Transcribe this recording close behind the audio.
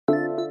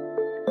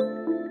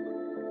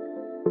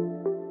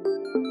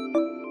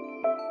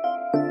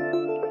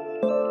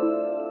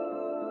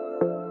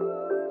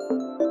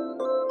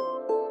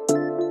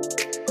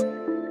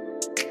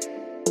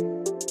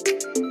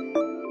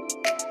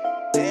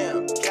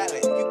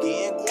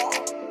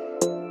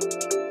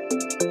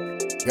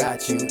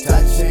Got you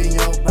touching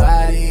your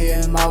body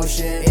in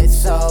motion. It's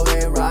so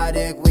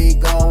erotic, we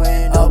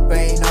going up,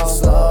 ain't no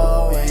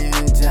slowing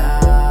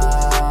down.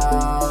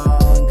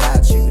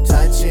 Got you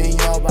touching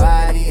your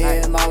body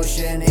in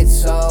motion.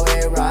 It's so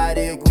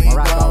erotic, we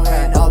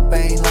going up,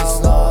 ain't no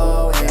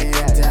slowing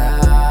down.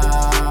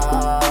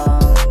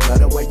 Love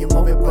the way you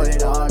move it, put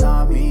it all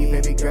on me.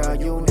 Baby girl,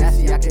 you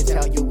nasty, I can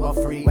tell you are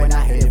free. When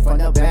I hit it from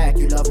the back,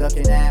 you love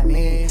looking at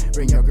me.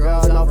 Bring your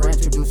girl over,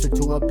 introduce her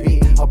to a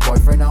P. Her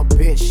boyfriend a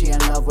bitch, she in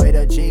love with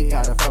a G.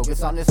 Gotta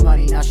focus on this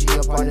money, now she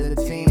a part of the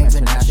team.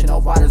 International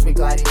waters, we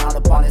gliding all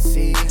upon the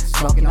sea.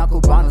 Smoking on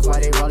Cubanos while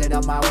they rolling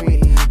up my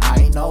weed.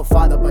 I ain't no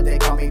father, but they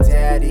call me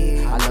daddy.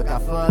 I look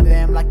out for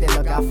them like they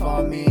look out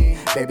for me.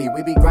 Baby,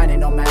 we be grinding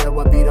no matter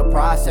what be the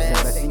process.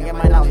 Investing in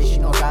my knowledge, she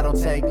knows I don't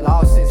take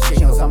losses. She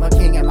knows I'm a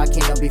king and my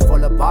kingdom be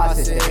full of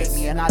bosses. They hate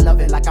me and I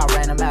love it like I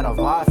ran them out of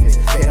office.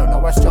 They don't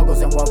know our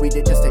struggles and what we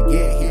did just to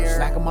get here.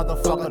 Like a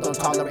motherfucker, don't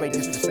tolerate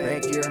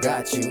disrespect here.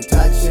 Got you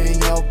touching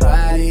your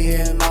body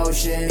in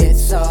motion.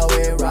 It's so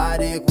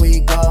erotic, we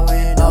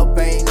going up,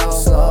 ain't no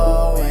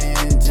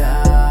slowing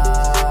down.